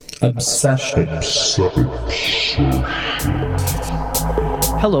Obsession.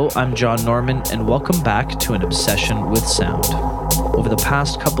 Hello, I'm John Norman, and welcome back to an Obsession with Sound. Over the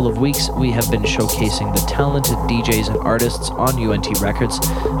past couple of weeks, we have been showcasing the talented DJs and artists on UNT Records.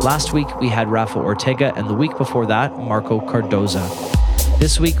 Last week, we had Rafa Ortega, and the week before that, Marco Cardoza.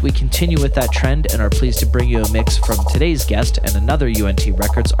 This week, we continue with that trend and are pleased to bring you a mix from today's guest and another UNT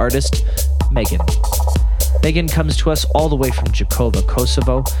Records artist, Megan. Megan comes to us all the way from Jakova,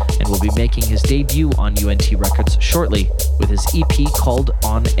 Kosovo, and will be making his debut on UNT Records shortly with his EP called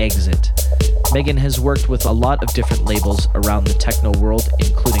On Exit. Megan has worked with a lot of different labels around the techno world,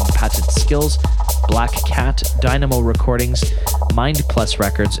 including Patent Skills, Black Cat, Dynamo Recordings, Mind Plus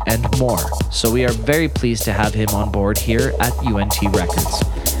Records, and more. So we are very pleased to have him on board here at UNT Records.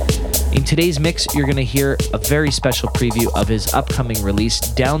 In today's mix, you're going to hear a very special preview of his upcoming release,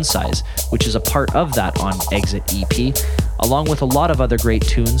 Downsighs, which is a part of that On Exit EP, along with a lot of other great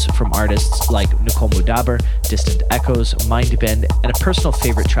tunes from artists like Nicole Moudaber, Distant Echoes, Mindbend, and a personal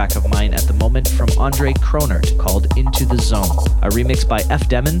favorite track of mine at the moment from Andre Kronert called Into the Zone, a remix by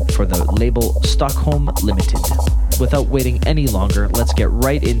Efdemin for the label Stockholm Limited. Without waiting any longer, let's get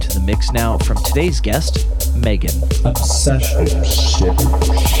right into the mix now from today's guest, Megan. Obsession.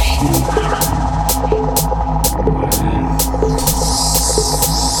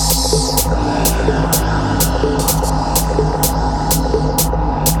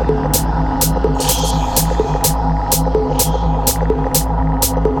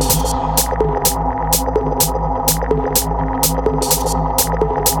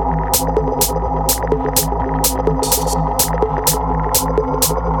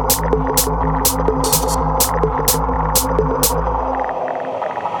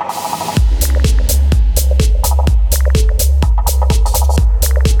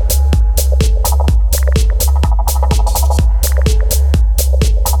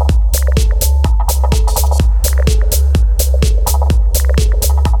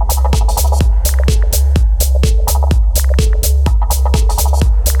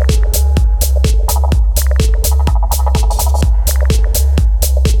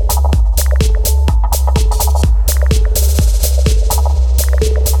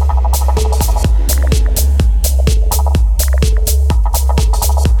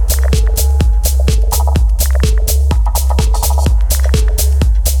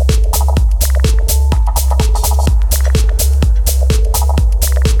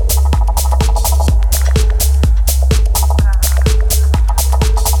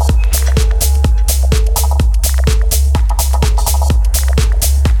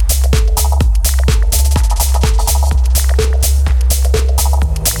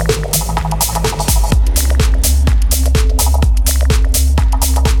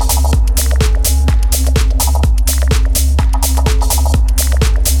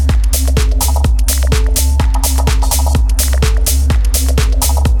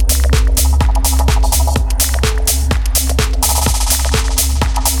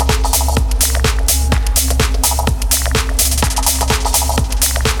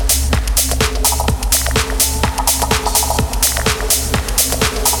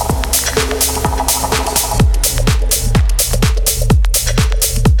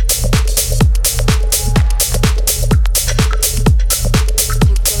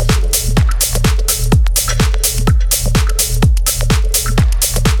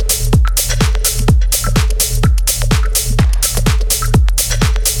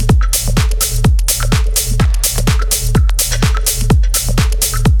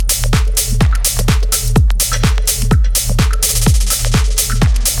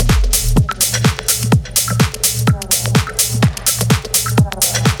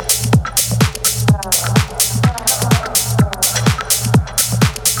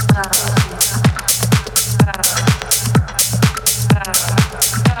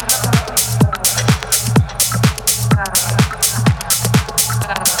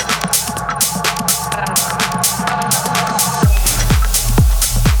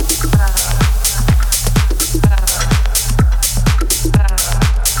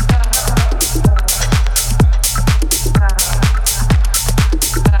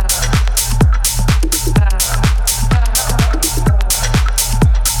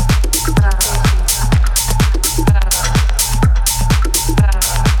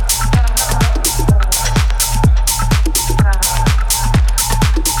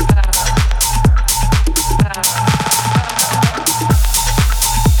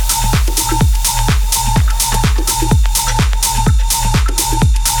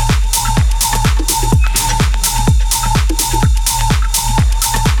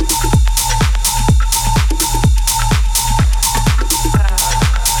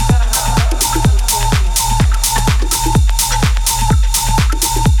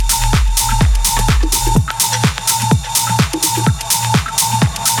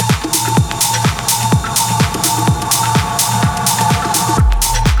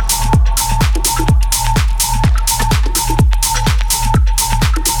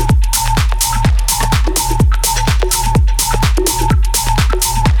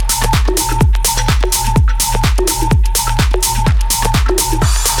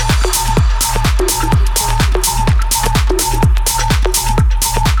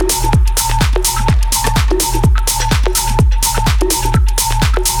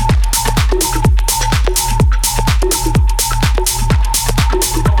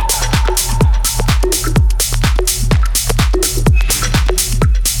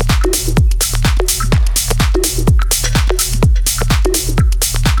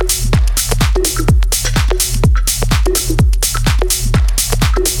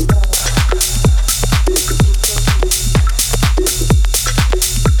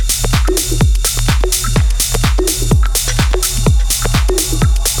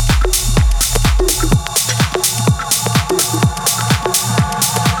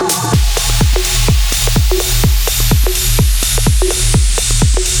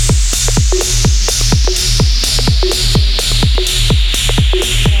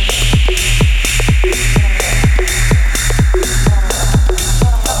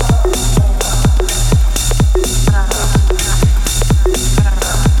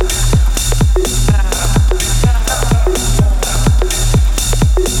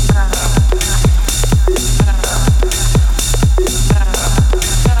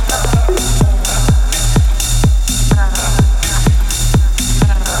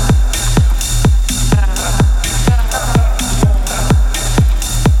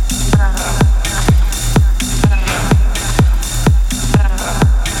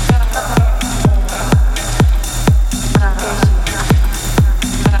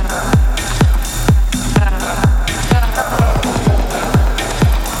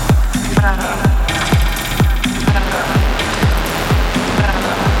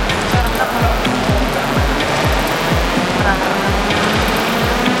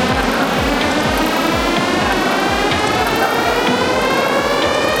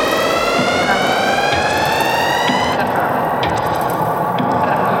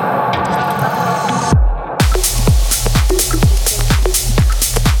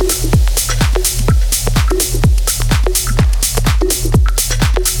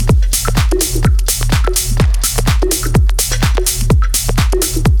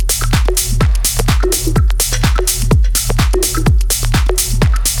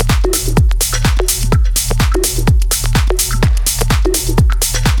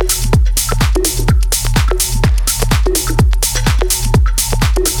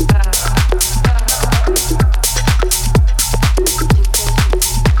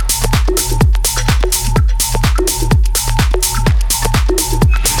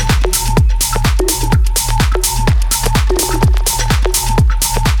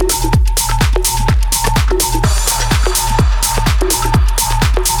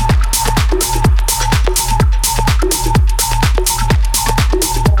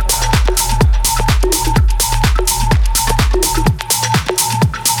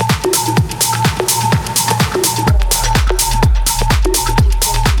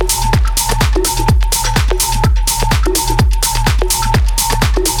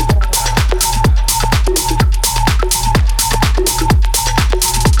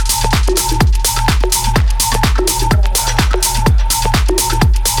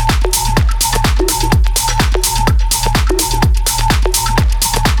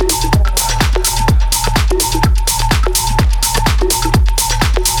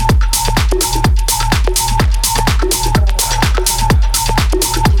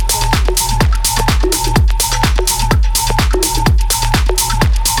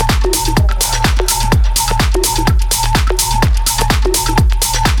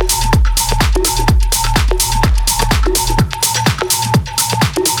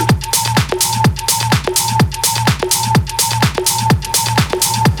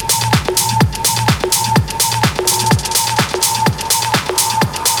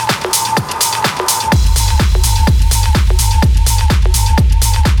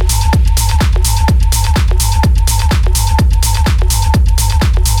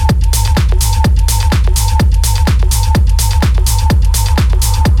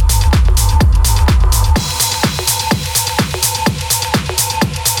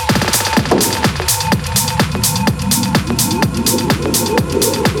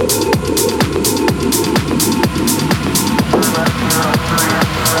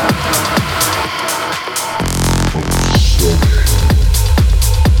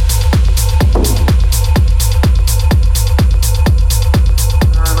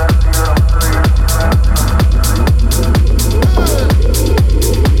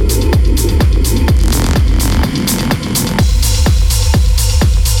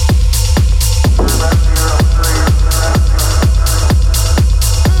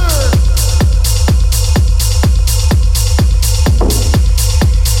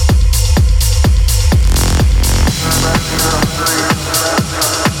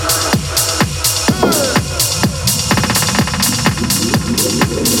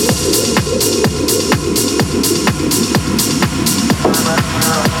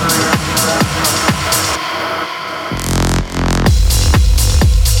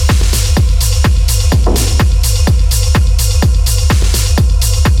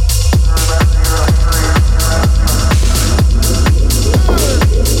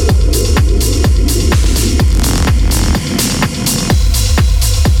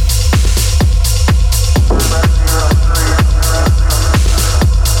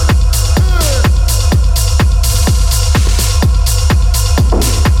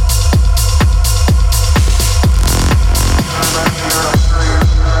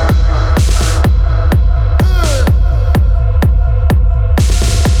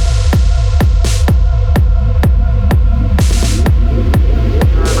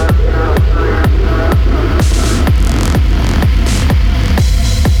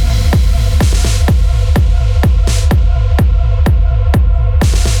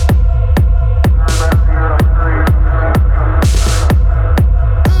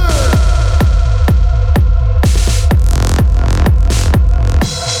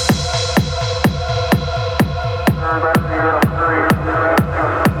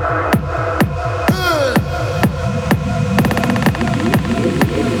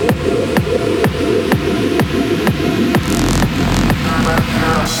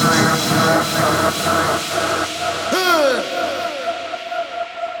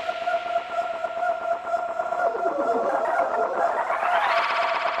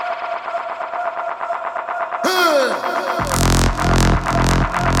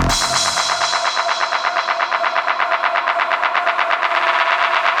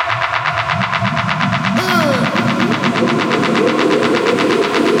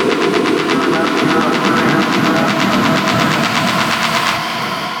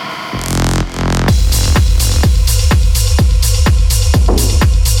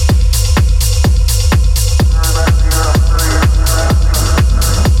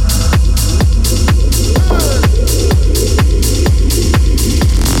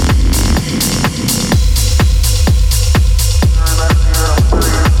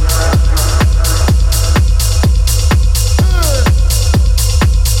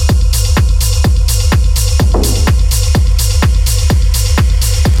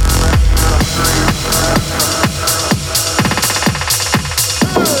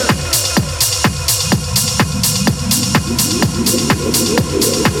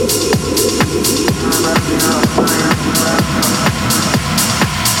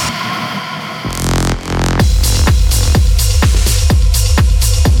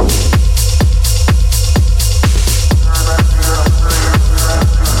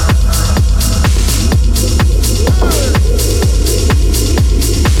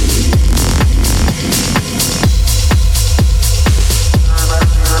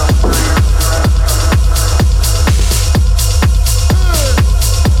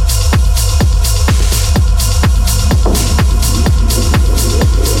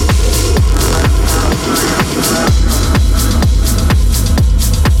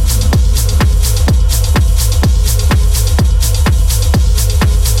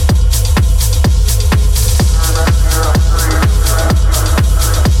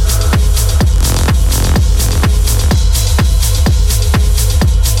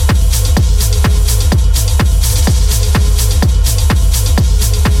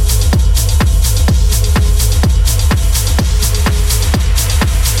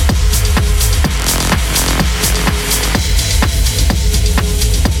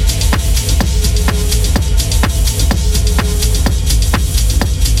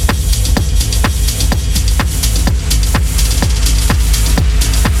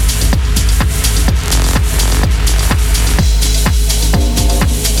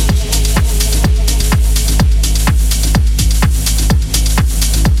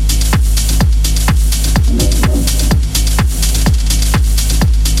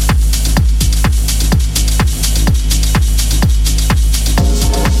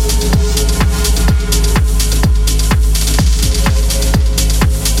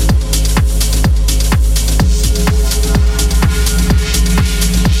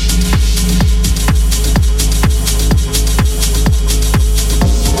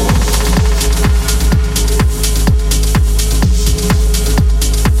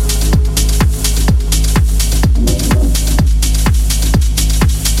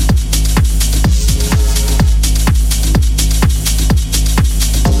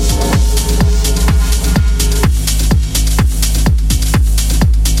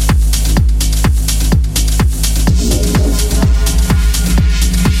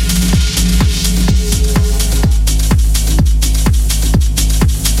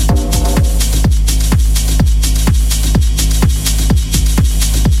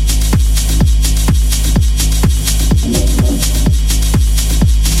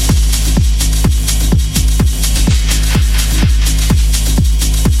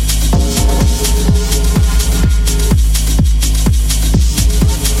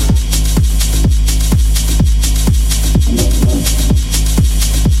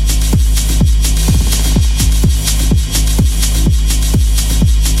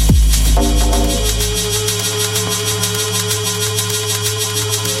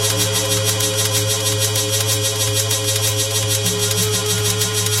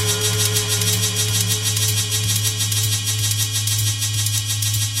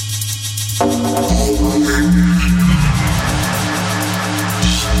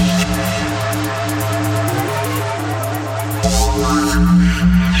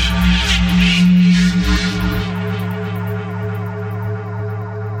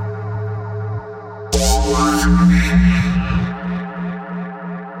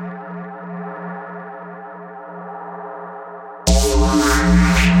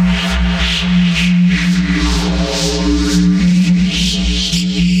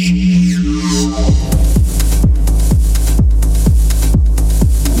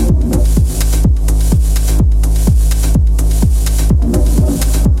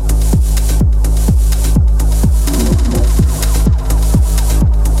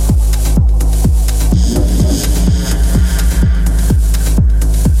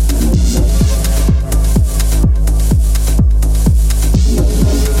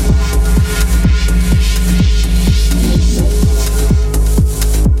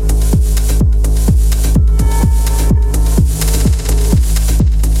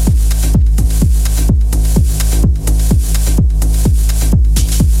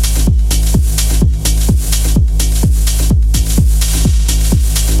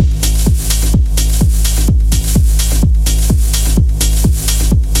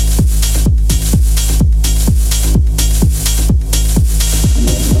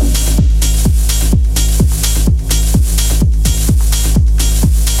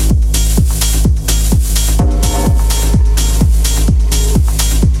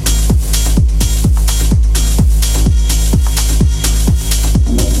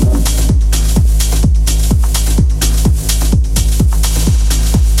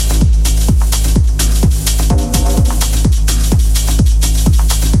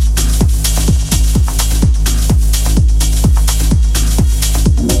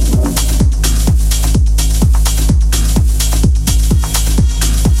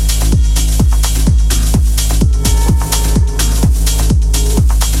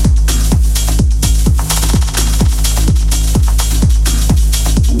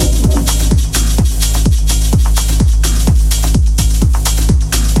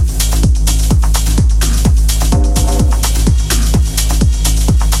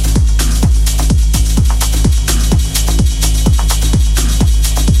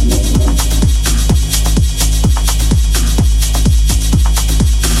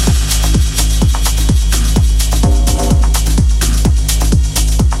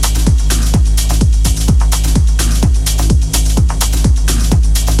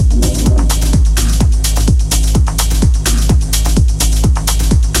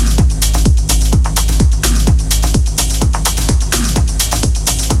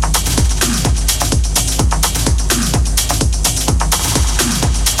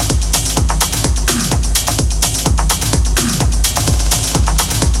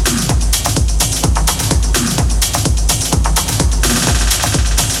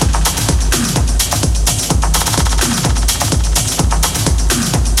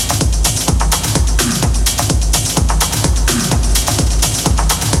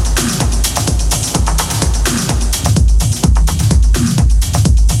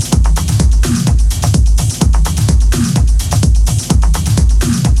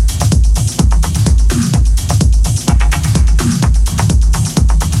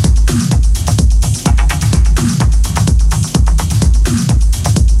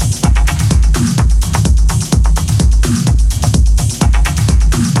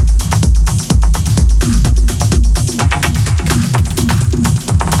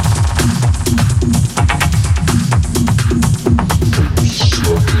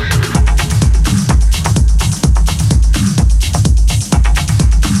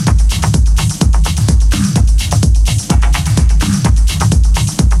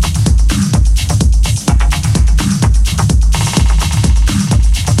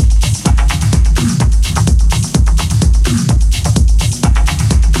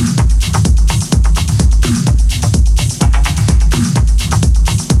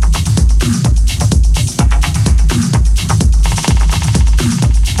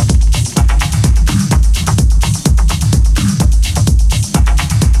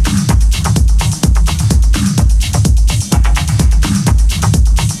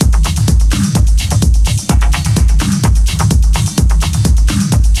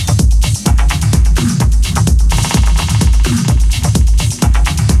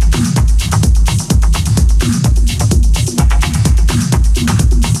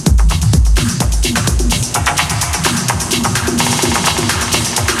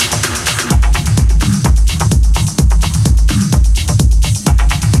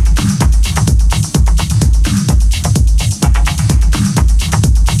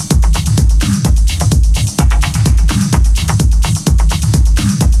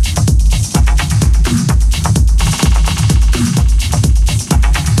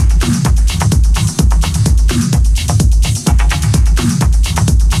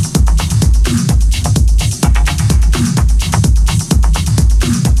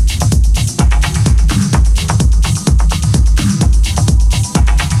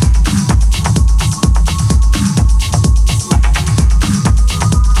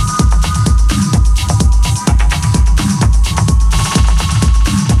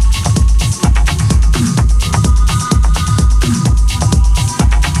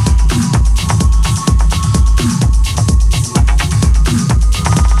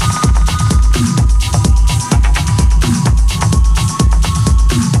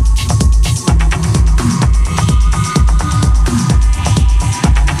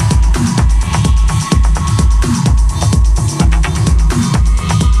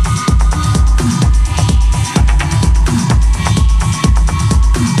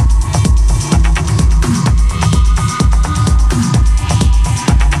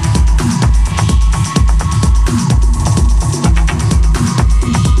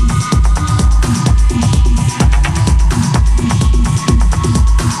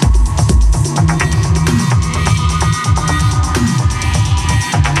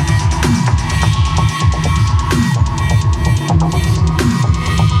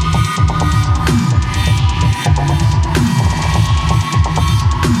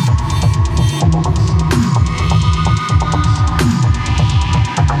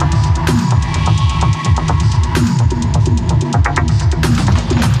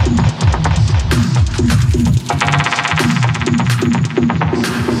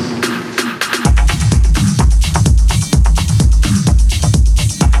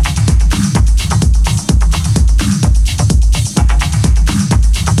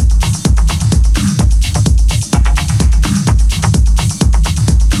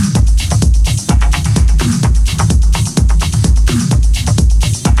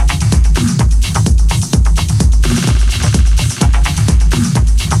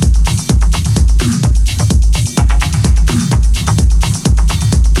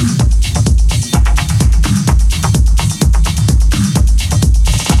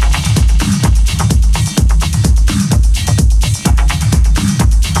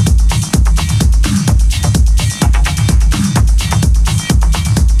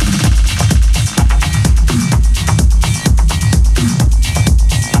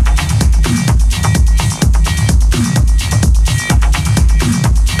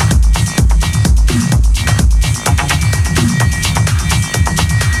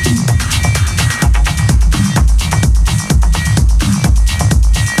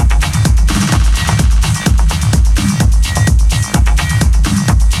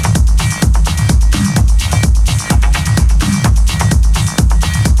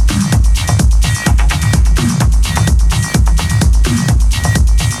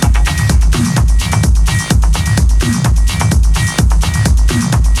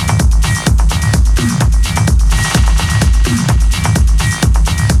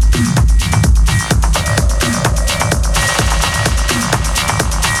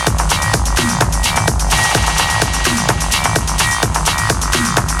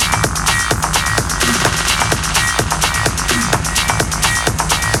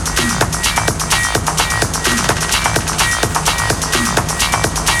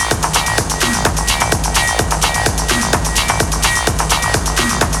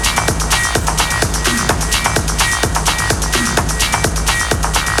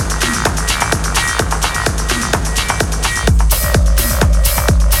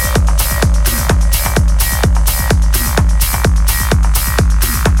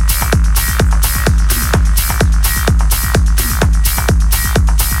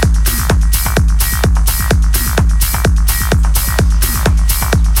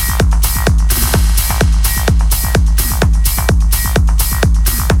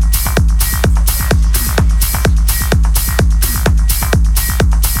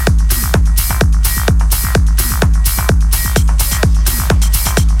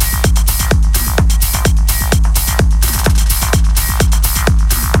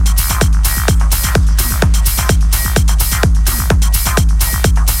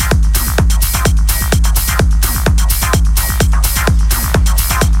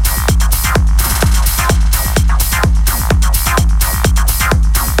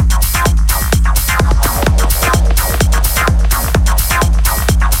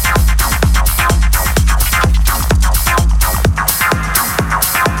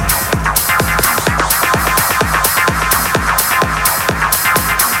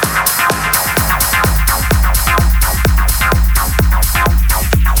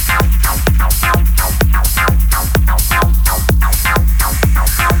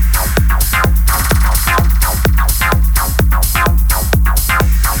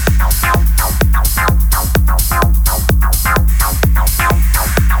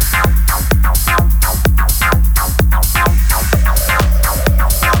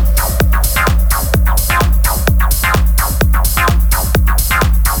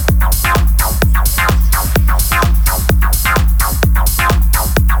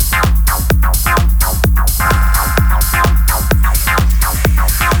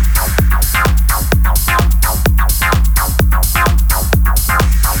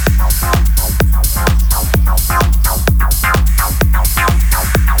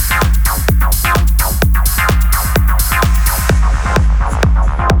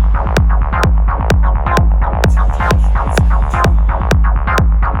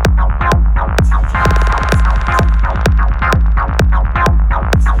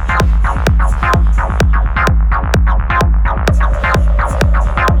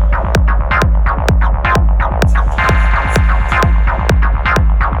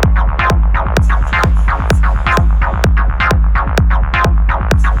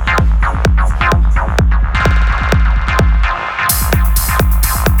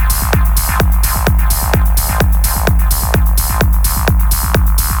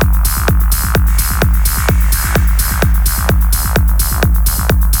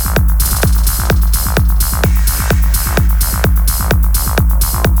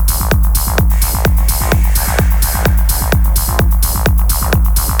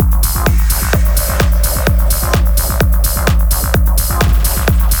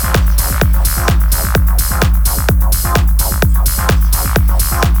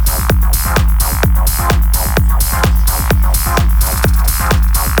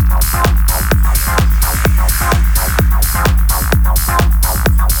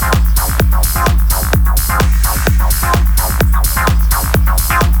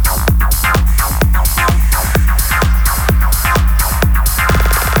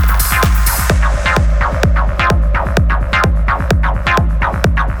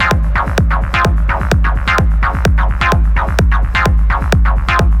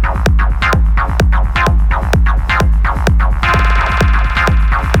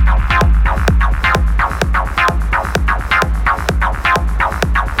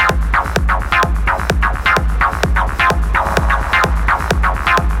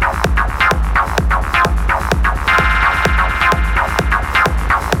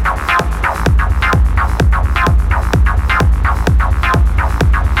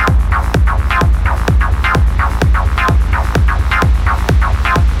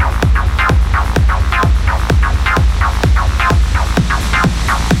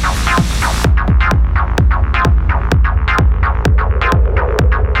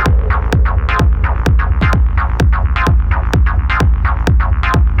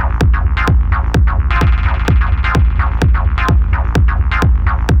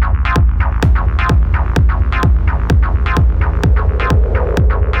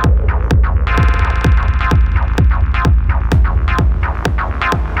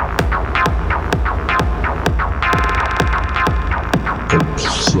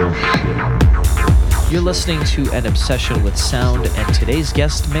 listening to An Obsession with Sound and today's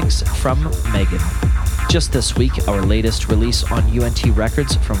guest mix from Megan. Just this week, our latest release on UNT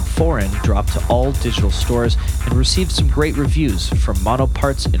Records from Foreign dropped to all digital stores and received some great reviews from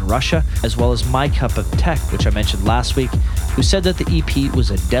Monoparts in Russia, as well as My Cup of Tech, which I mentioned last week, who said that the EP was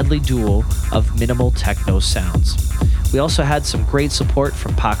a deadly duo of minimal techno sounds. We also had some great support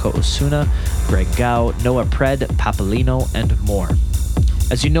from Paco Osuna, Greg Gao, Noah Pred, Papalino, and more.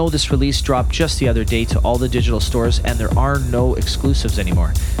 As you know, this release dropped just the other day to all the digital stores, and there are no exclusives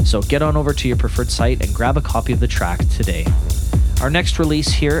anymore. So get on over to your preferred site and grab a copy of the track today. Our next release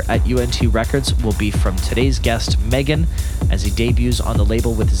here at UNT Records will be from today's guest, Megan, as he debuts on the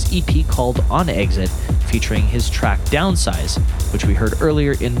label with his EP called On Exit, featuring his track Downsighs, which we heard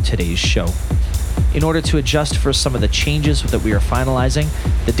earlier in today's show. In order to adjust for some of the changes that we are finalizing,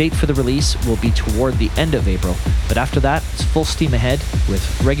 the date for the release will be toward the end of April, but after that, it's full steam ahead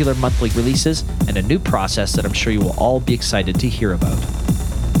with regular monthly releases and a new process that I'm sure you will all be excited to hear about.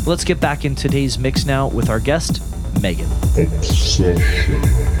 Let's get back in today's mix now with our guest, Megan. Obsession.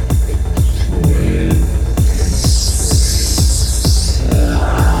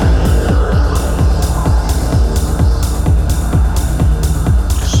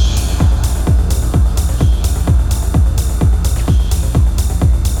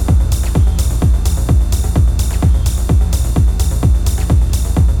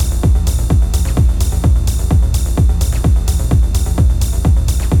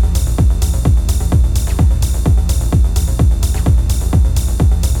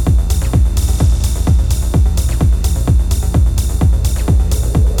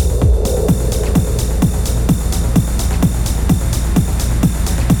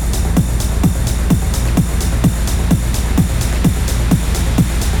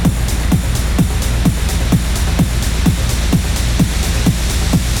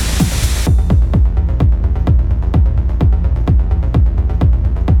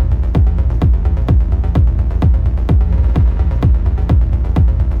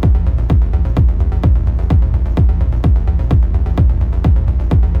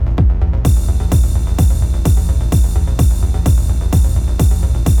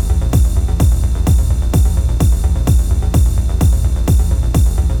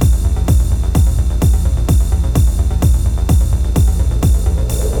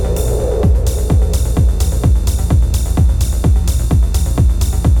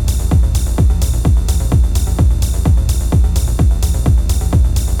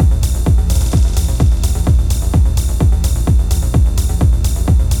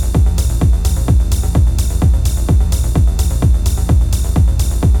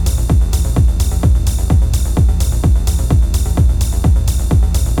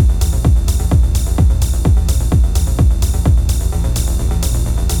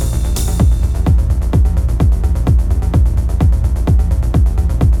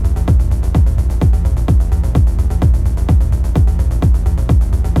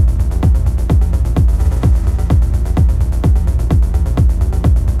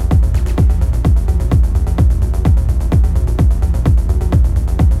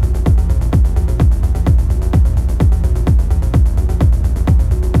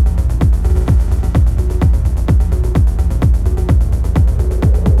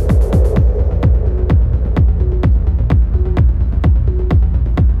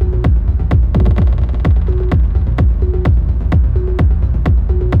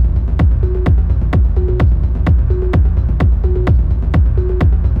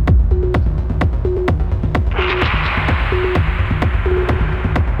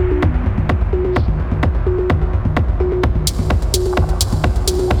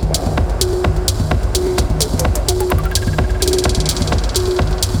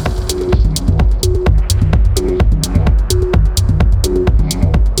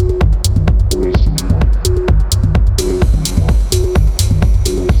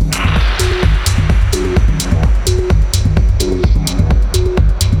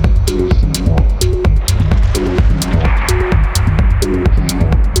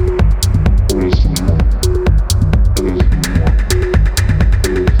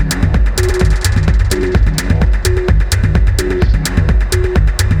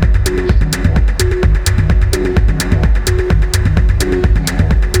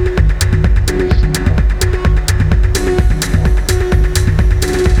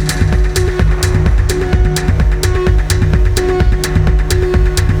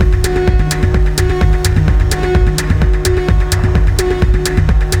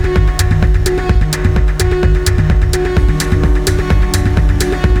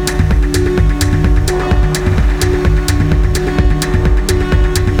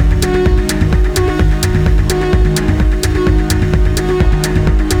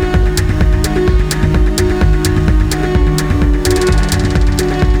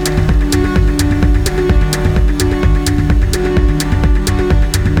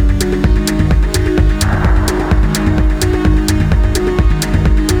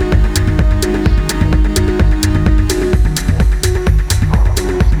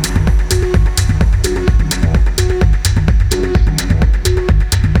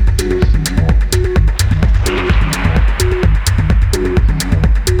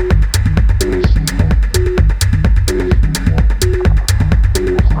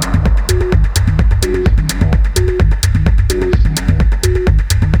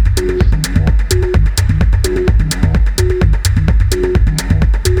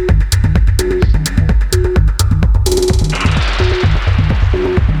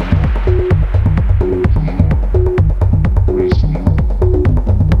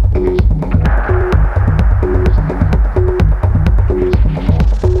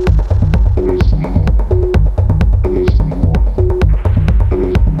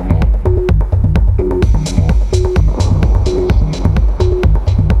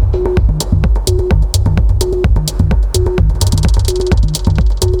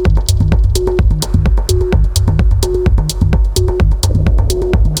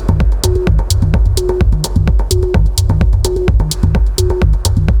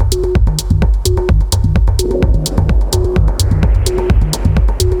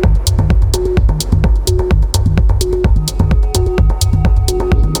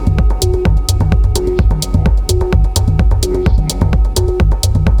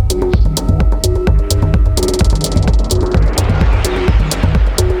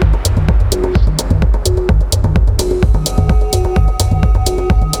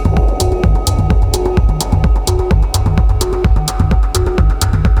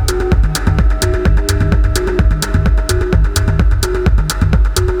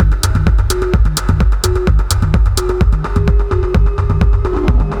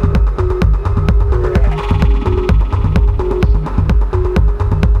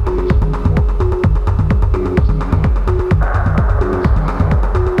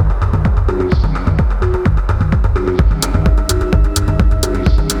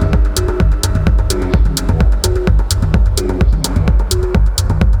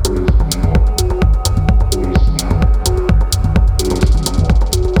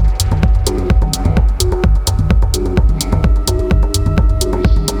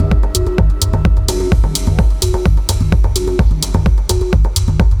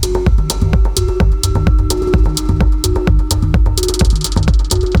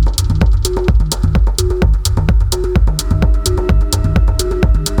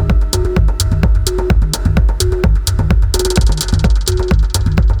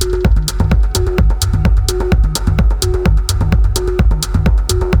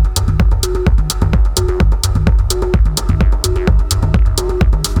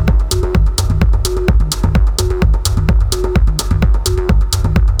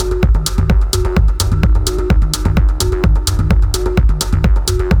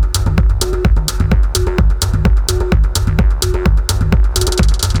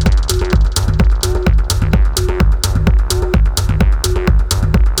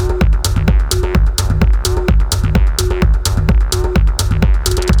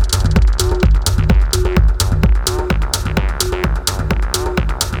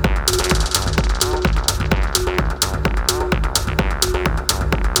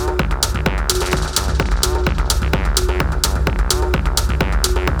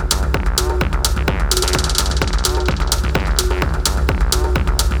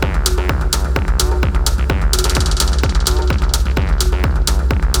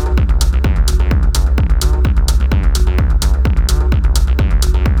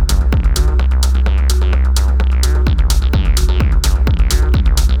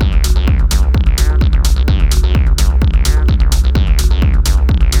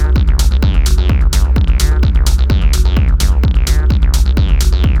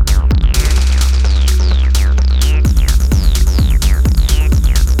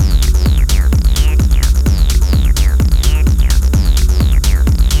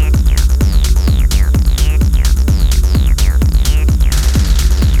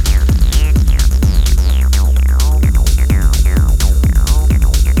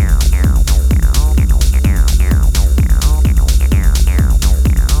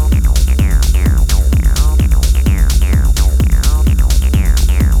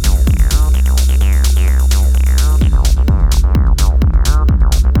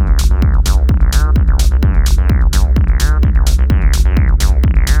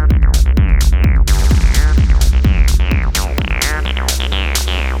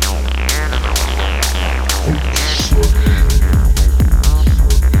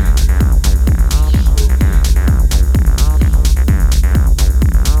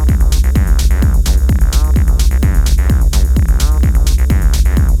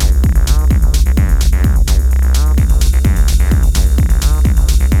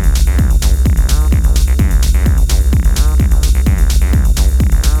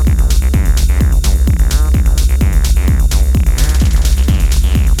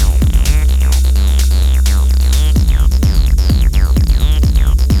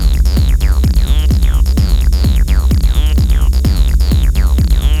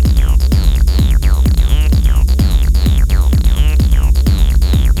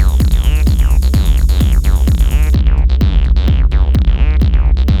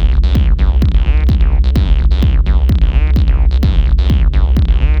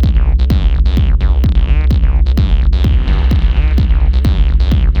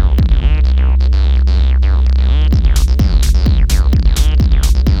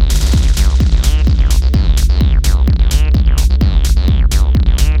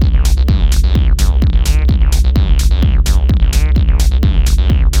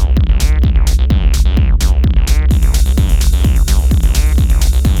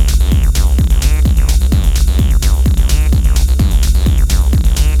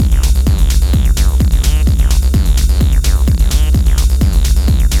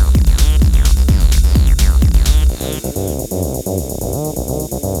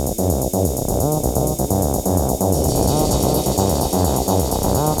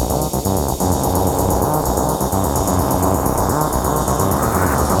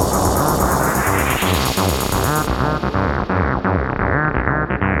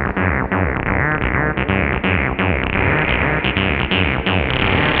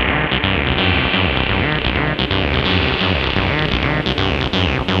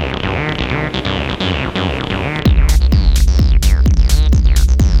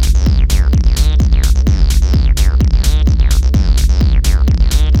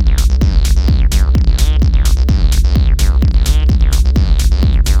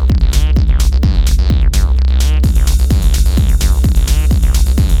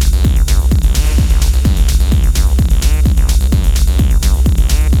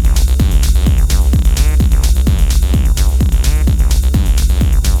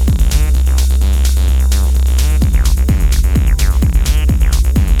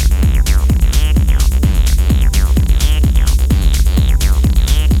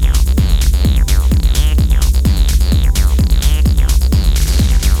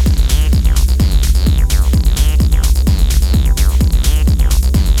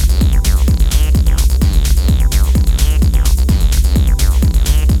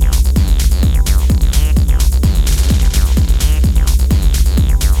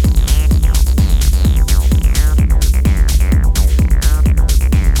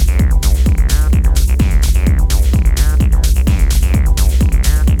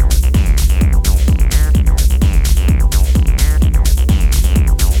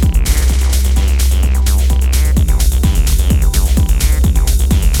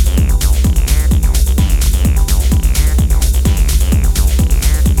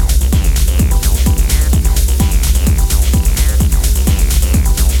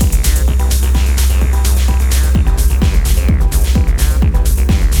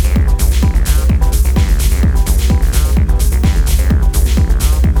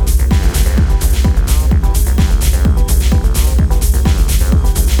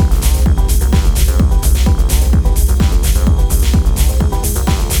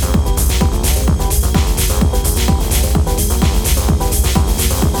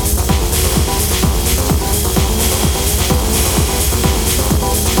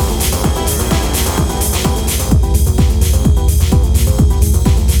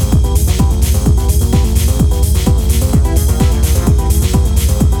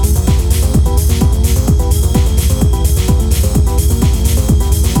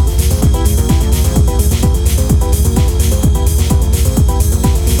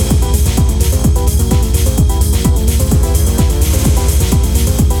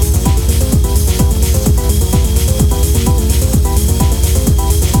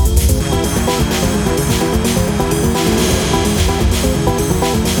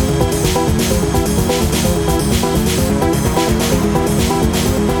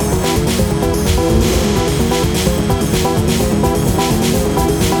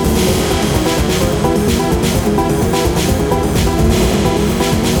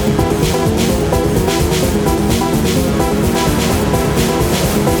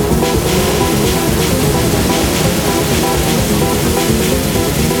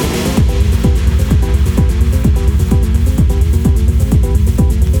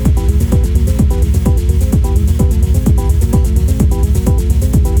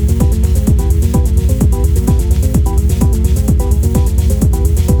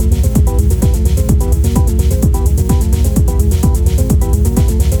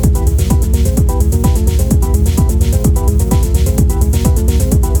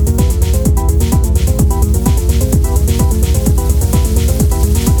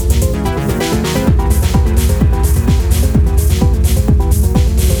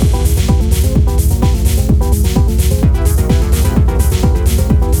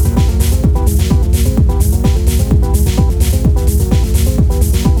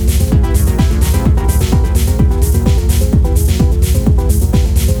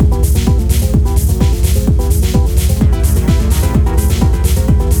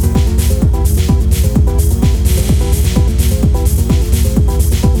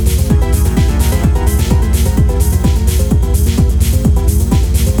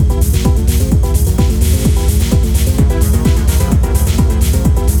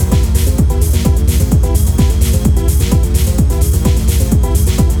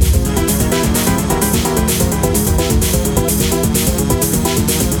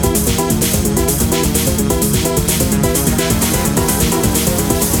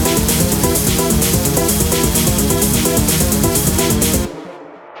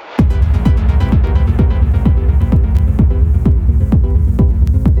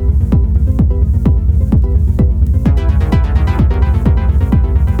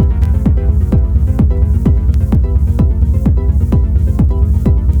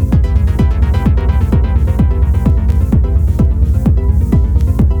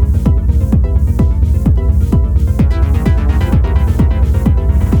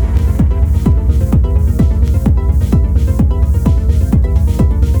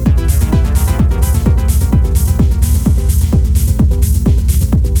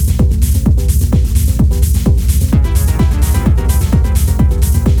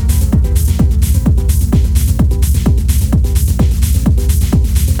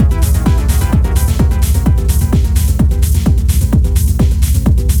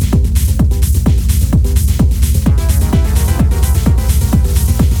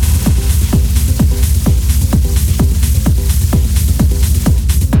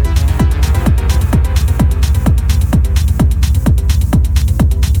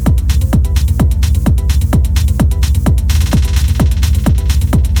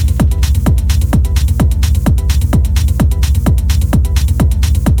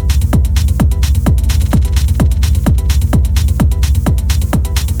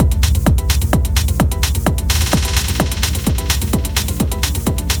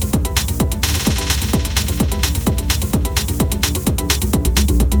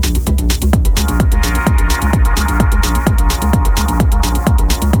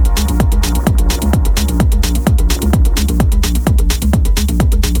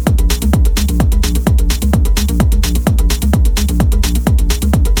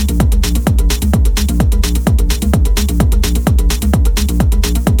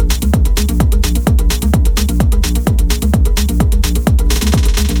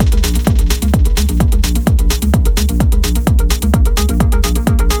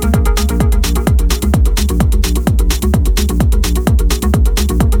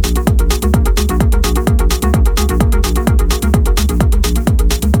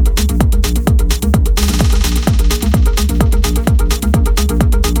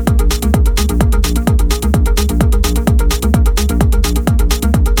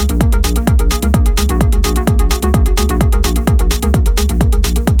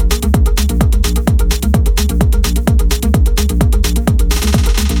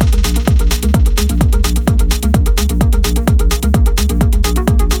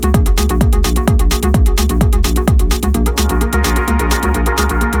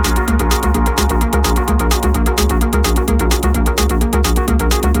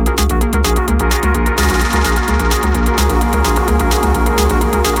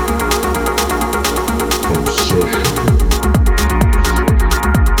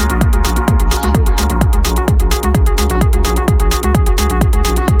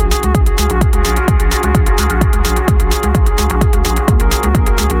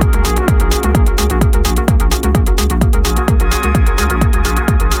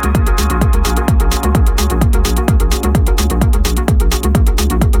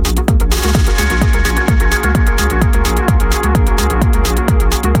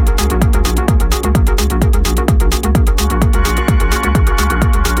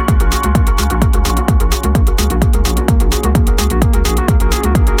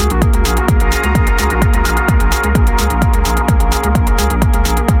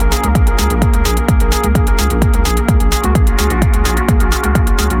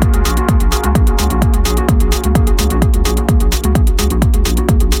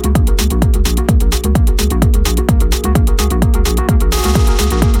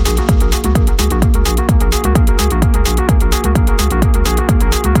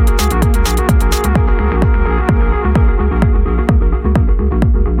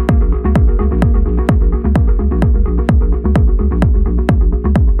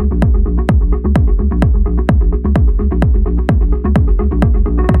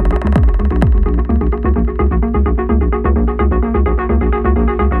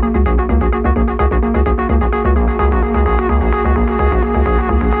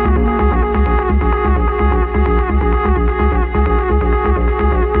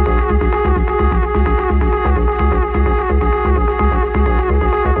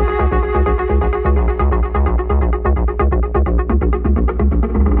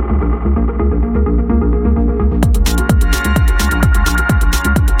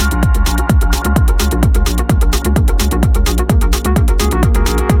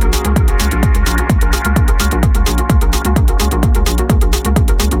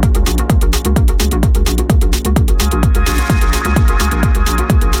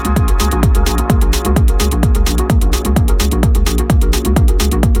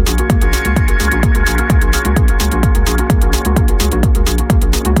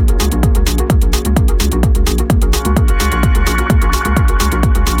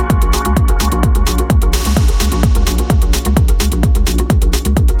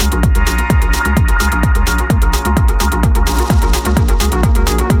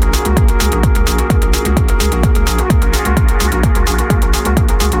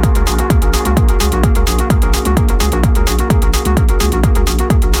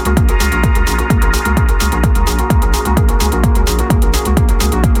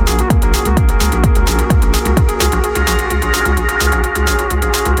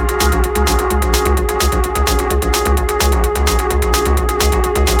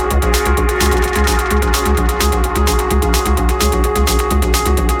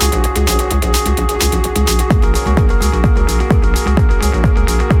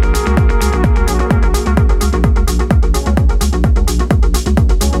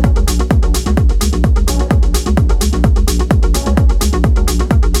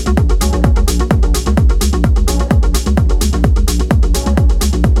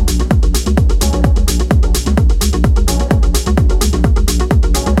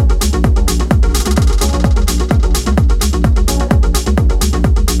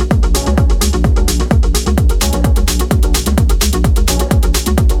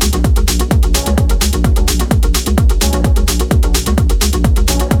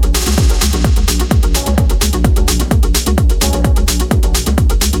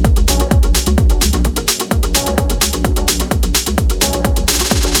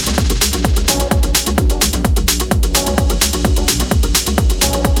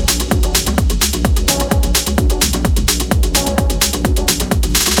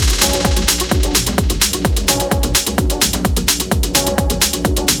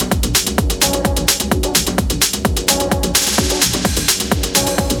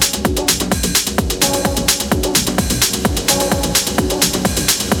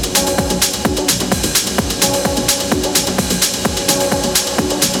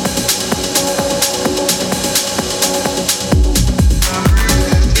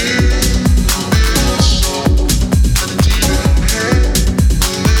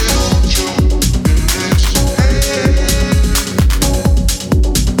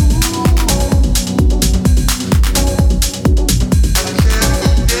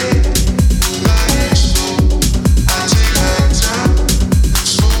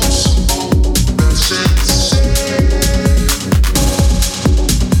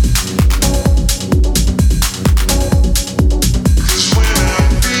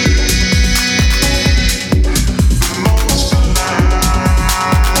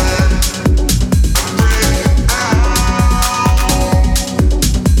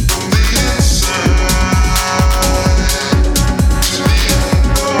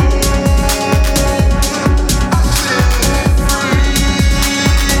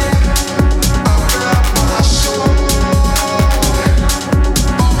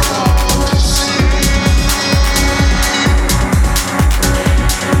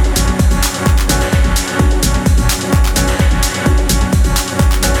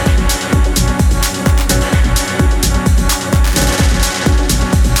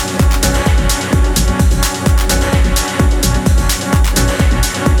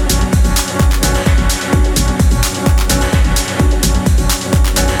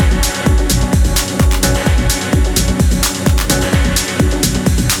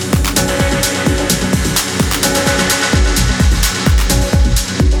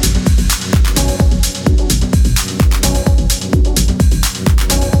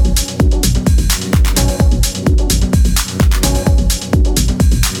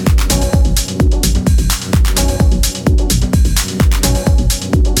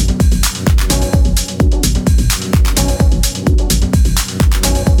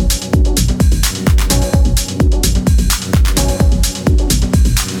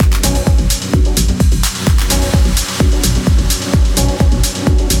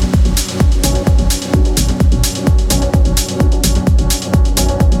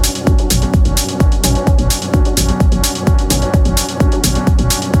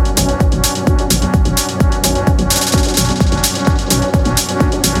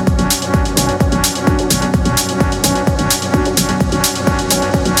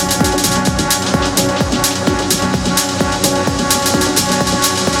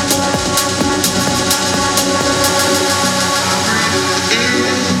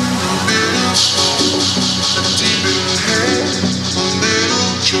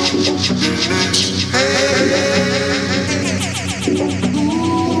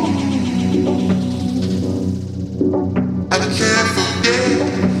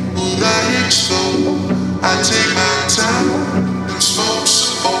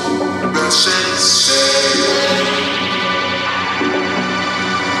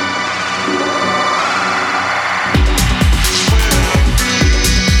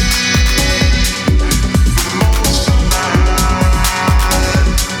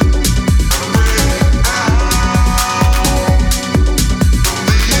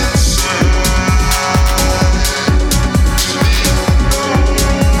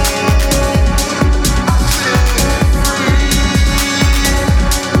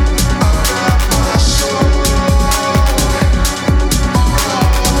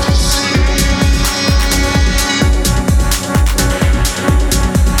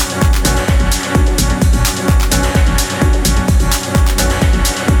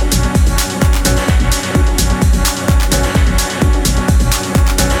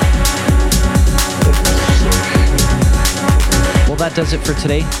 does it for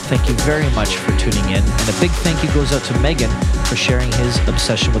today. Thank you very much for tuning in, and a big thank you goes out to Megan for sharing his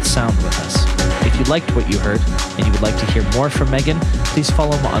obsession with sound with us. If you liked what you heard and you would like to hear more from Megan, please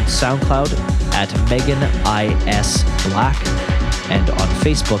follow him on SoundCloud at Megan IS Black and on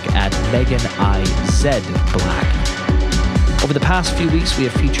Facebook at Megan IZ Black. Over the past few weeks, we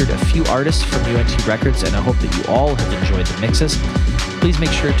have featured a few artists from UNT Records, and I hope that you all have enjoyed the mixes. Please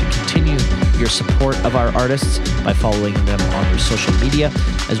make sure to continue your support of our artists by following them on their social media,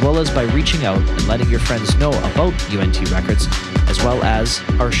 as well as by reaching out and letting your friends know about UNT Records, as well as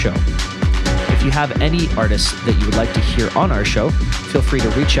our show. If you have any artists that you would like to hear on our show, feel free to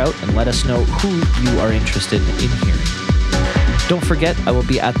reach out and let us know who you are interested in hearing. Don't forget, I will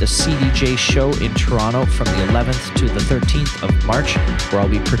be at the CDJ show in Toronto from the 11th to the 13th of March, where I'll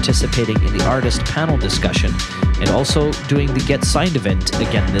be participating in the artist panel discussion and also doing the Get Signed event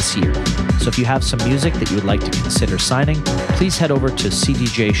again this year. So if you have some music that you would like to consider signing, please head over to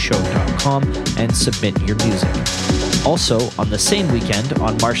cdjshow.com and submit your music. Also, on the same weekend,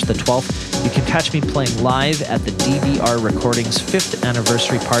 on March the 12th, you can catch me playing live at the DVR Recordings 5th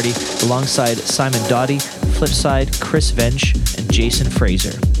anniversary party alongside Simon Dottie, Flipside, Chris Vench, and Jason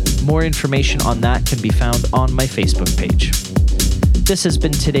Fraser. More information on that can be found on my Facebook page. This has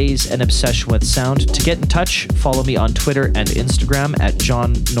been today's An Obsession with Sound. To get in touch, follow me on Twitter and Instagram at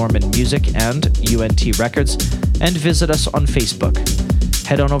John Norman Music and UNT Records, and visit us on Facebook.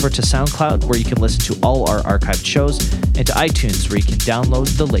 Head on over to SoundCloud, where you can listen to all our archived shows, and to iTunes, where you can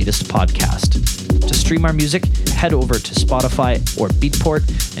download the latest podcast. To stream our music, head over to Spotify or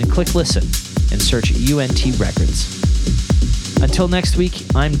Beatport and click Listen and search UNT Records. Until next week,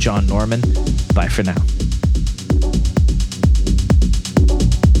 I'm John Norman. Bye for now.